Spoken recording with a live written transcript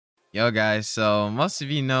Yo guys, so most of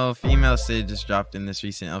you know female Sid just dropped in this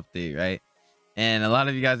recent update, right? And a lot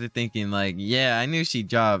of you guys are thinking like, yeah, I knew she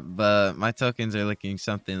dropped, but my tokens are looking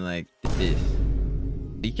something like this.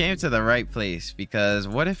 You came to the right place, because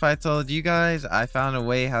what if I told you guys I found a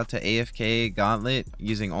way how to AFK Gauntlet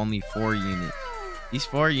using only 4 units? These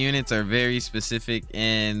 4 units are very specific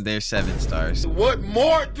and they're 7 stars. What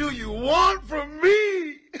more do you want from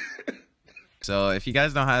me? So if you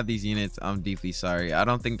guys don't have these units, I'm deeply sorry. I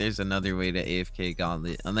don't think there's another way to AFK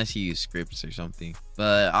Gauntlet unless you use scripts or something.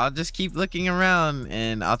 But I'll just keep looking around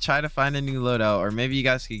and I'll try to find a new loadout, or maybe you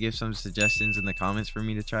guys could give some suggestions in the comments for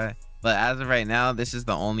me to try. But as of right now, this is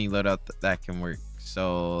the only loadout that can work.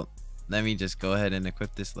 So let me just go ahead and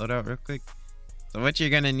equip this loadout real quick. So what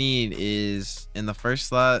you're gonna need is, in the first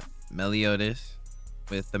slot, Meliodas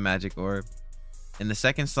with the magic orb. In the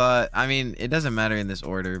second slot, I mean, it doesn't matter in this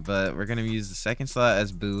order, but we're gonna use the second slot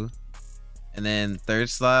as Boo. And then third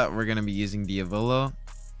slot, we're gonna be using Diavolo.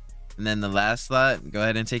 And then the last slot, go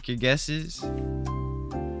ahead and take your guesses.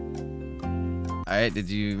 Alright, did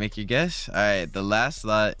you make your guess? Alright, the last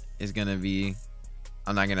slot is gonna be,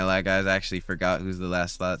 I'm not gonna lie guys, I actually forgot who's the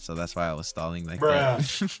last slot, so that's why I was stalling like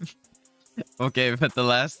that. Okay, but the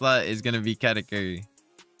last slot is gonna be Katakuri.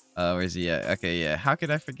 Where's he at? Okay, yeah, how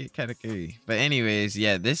could I forget Katakuri? But anyways,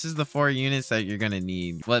 yeah, this is the 4 units that you're gonna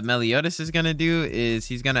need. What Meliodas is gonna do is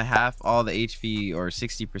he's gonna half all the HP, or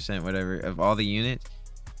 60% whatever of all the units.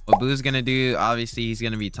 What Boo's gonna do, obviously he's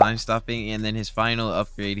gonna be time stopping, and then his final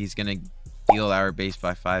upgrade, he's gonna heal our base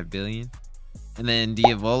by 5 billion. And then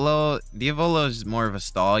Diavolo is more of a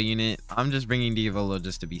stall unit. I'm just bringing Diavolo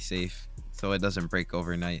just to be safe, so it doesn't break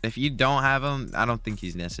overnight. If you don't have him, I don't think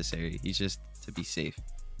he's necessary. He's just to be safe.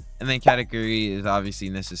 And then Katakuri is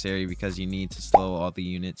obviously necessary because you need to slow all the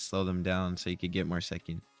units, slow them down so you could get more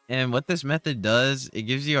seconds. And what this method does, it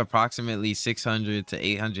gives you approximately 600 to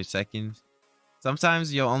 800 seconds.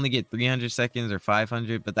 Sometimes you'll only get 300 seconds or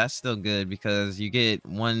 500, but that's still good because you get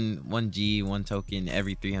one token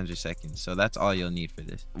every 300 seconds. So that's all you'll need for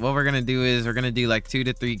this. What we're gonna do is we're gonna do like 2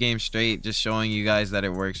 to 3 games straight, just showing you guys that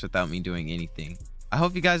it works without me doing anything. I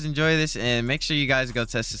hope you guys enjoy this, and make sure you guys go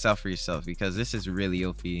test this out for yourself because this is really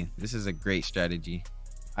OP. This is a great strategy.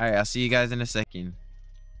 All right, I'll see you guys in a second.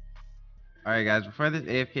 All right, guys, before this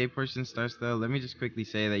AFK portion starts though, let me just quickly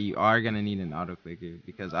say that you are going to need an auto clicker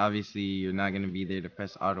because obviously you're not going to be there to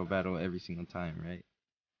press auto battle every single time, right?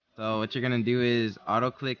 So what you're going to do is auto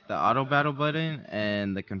click the auto battle button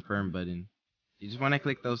and the confirm button. You just want to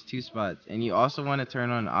click those 2 spots, and you also want to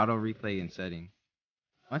turn on auto replay in setting.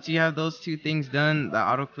 Once you have those 2 things done, the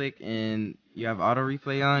auto click and you have auto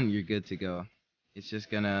replay on, you're good to go. It's just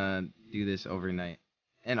gonna do this overnight.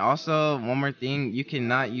 And also, one more thing, you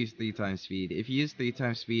cannot use 3 times speed. If you use 3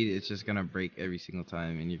 times speed, it's just gonna break every single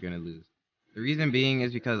time and you're gonna lose. The reason being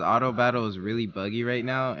is because auto battle is really buggy right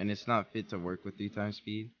now and it's not fit to work with 3 times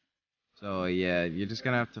speed. So yeah, you're just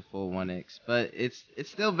gonna have to full 1x. But it's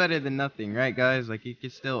still better than nothing, right guys? Like, you can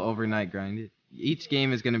still overnight grind it. Each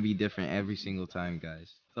game is gonna be different every single time,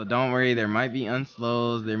 guys. So don't worry, there might be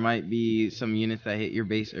unslows, there might be some units that hit your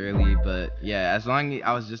base early, but yeah, as long as,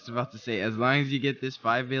 I was just about to say, as long as you get this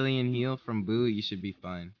 5 billion heal from Boo, you should be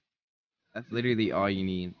fine. That's literally all you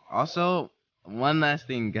need. Also, one last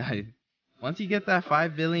thing, guys. Once you get that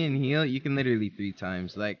 5 billion heal, you can literally 3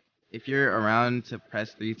 times. Like, if you're around to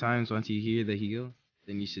press 3 times once you hear the heal,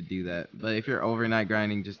 then you should do that. But if you're overnight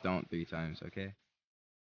grinding, just don't 3 times, okay?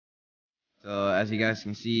 So as you guys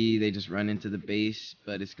can see, they just run into the base,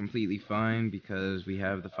 but it's completely fine because we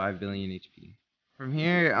have the 5 billion HP. From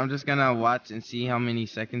here, I'm just gonna watch and see how many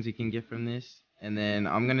seconds we can get from this. And then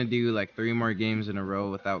I'm gonna do like 3 more games in a row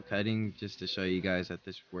without cutting just to show you guys that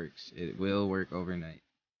this works. It will work overnight.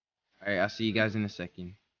 Alright, I'll see you guys in a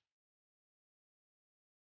second.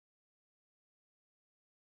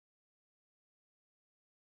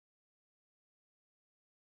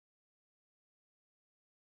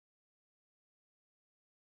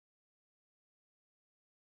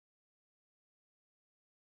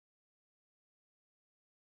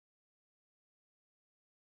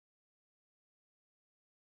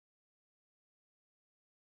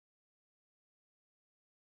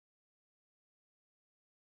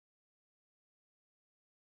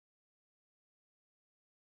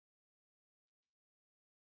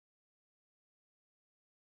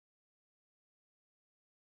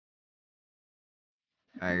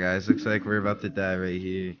 Alright guys, looks like we're about to die right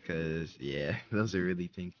here because yeah, those are really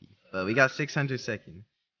pinky. But we got 600 seconds.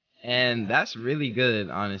 And that's really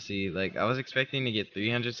good, honestly. Like, I was expecting to get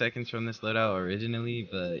 300 seconds from this loadout originally,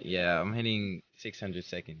 but yeah, I'm hitting 600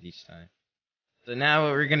 seconds each time. So now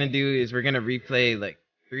what we're gonna do is we're gonna replay like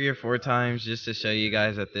 3 or 4 times just to show you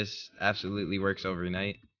guys that this absolutely works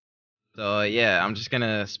overnight. So yeah, I'm just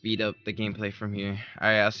gonna speed up the gameplay from here.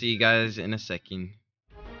 Alright, I'll see you guys in a second.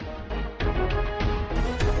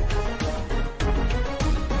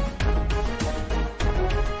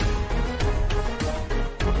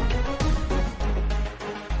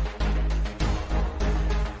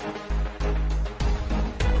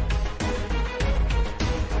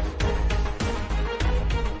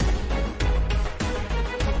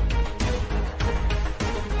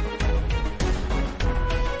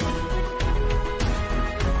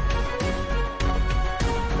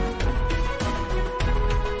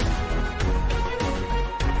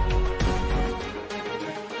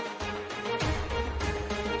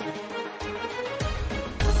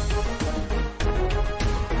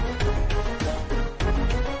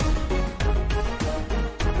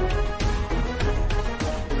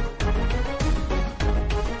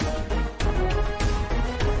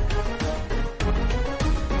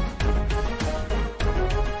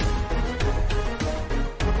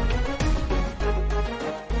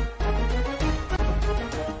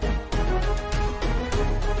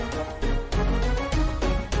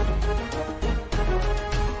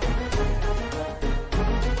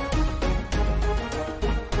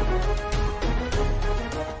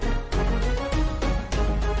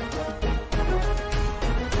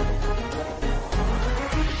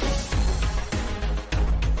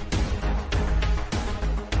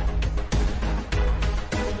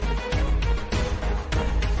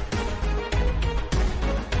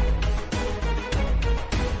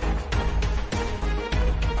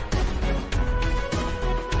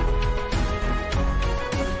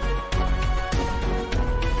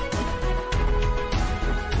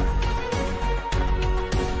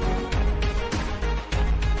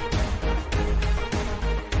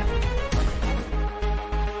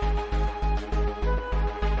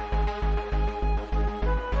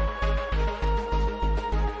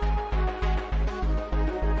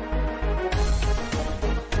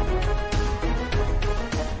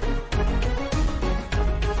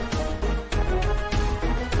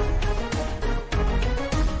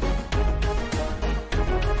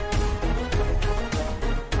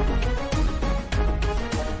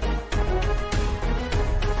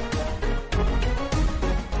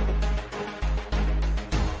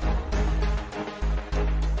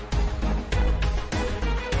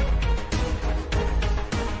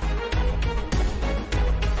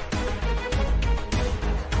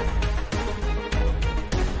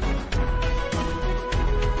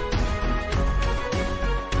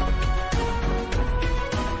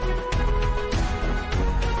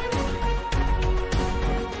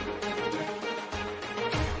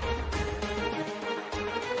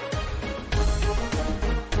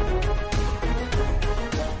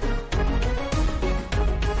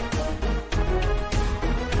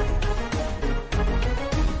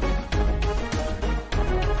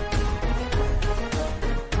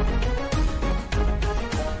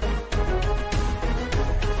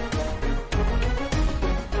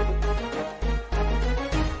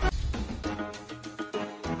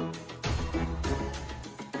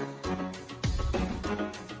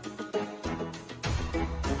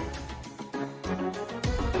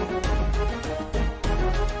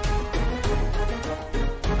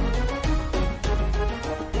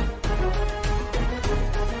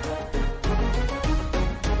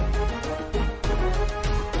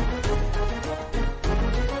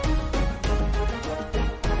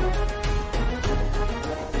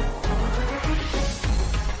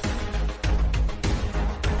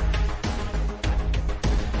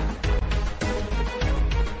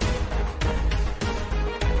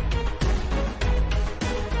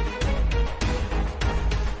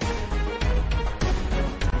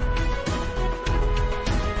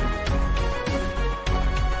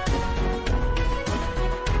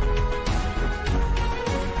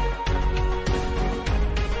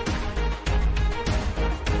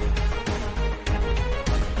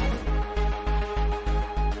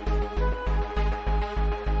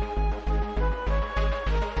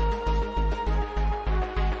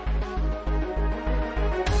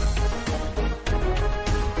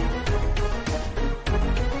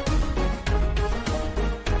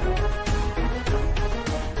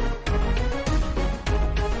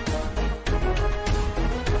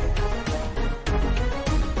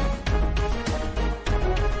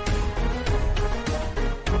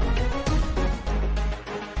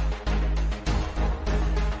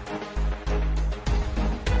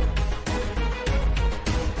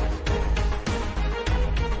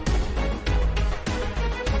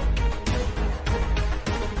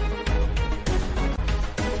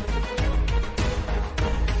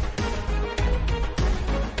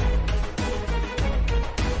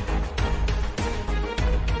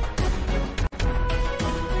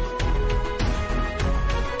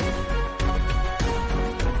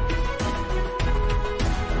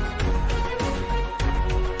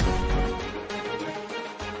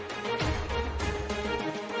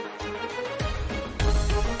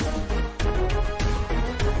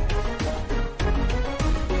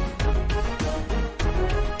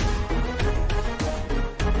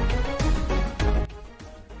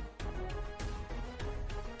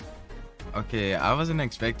 Okay, I wasn't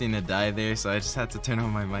expecting to die there, so I just had to turn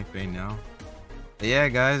on my mic right now. But yeah,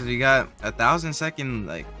 guys, we got 1,000 second,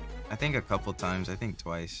 like, I think a couple times, I think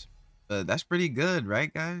twice. But that's pretty good,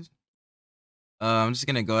 right, guys? I'm just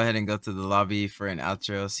gonna go ahead and go to the lobby for an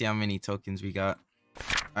outro, see how many tokens we got.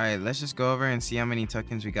 Alright, let's just go over and see how many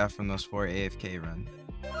tokens we got from those 4 AFK runs.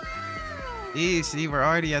 See, we're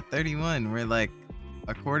already at 31. We're like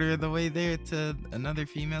a quarter of the way there to another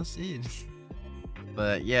female Sid.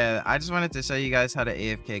 But yeah, I just wanted to show you guys how to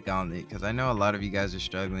AFK Gauntlet, because I know a lot of you guys are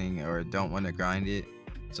struggling or don't want to grind it.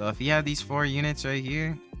 So if you have these 4 units right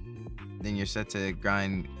here, then you're set to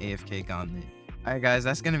grind AFK Gauntlet. Alright guys,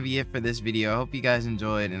 that's gonna be it for this video. I hope you guys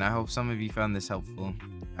enjoyed, and I hope some of you found this helpful.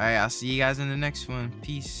 Alright, I'll see you guys in the next one.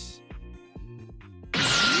 Peace.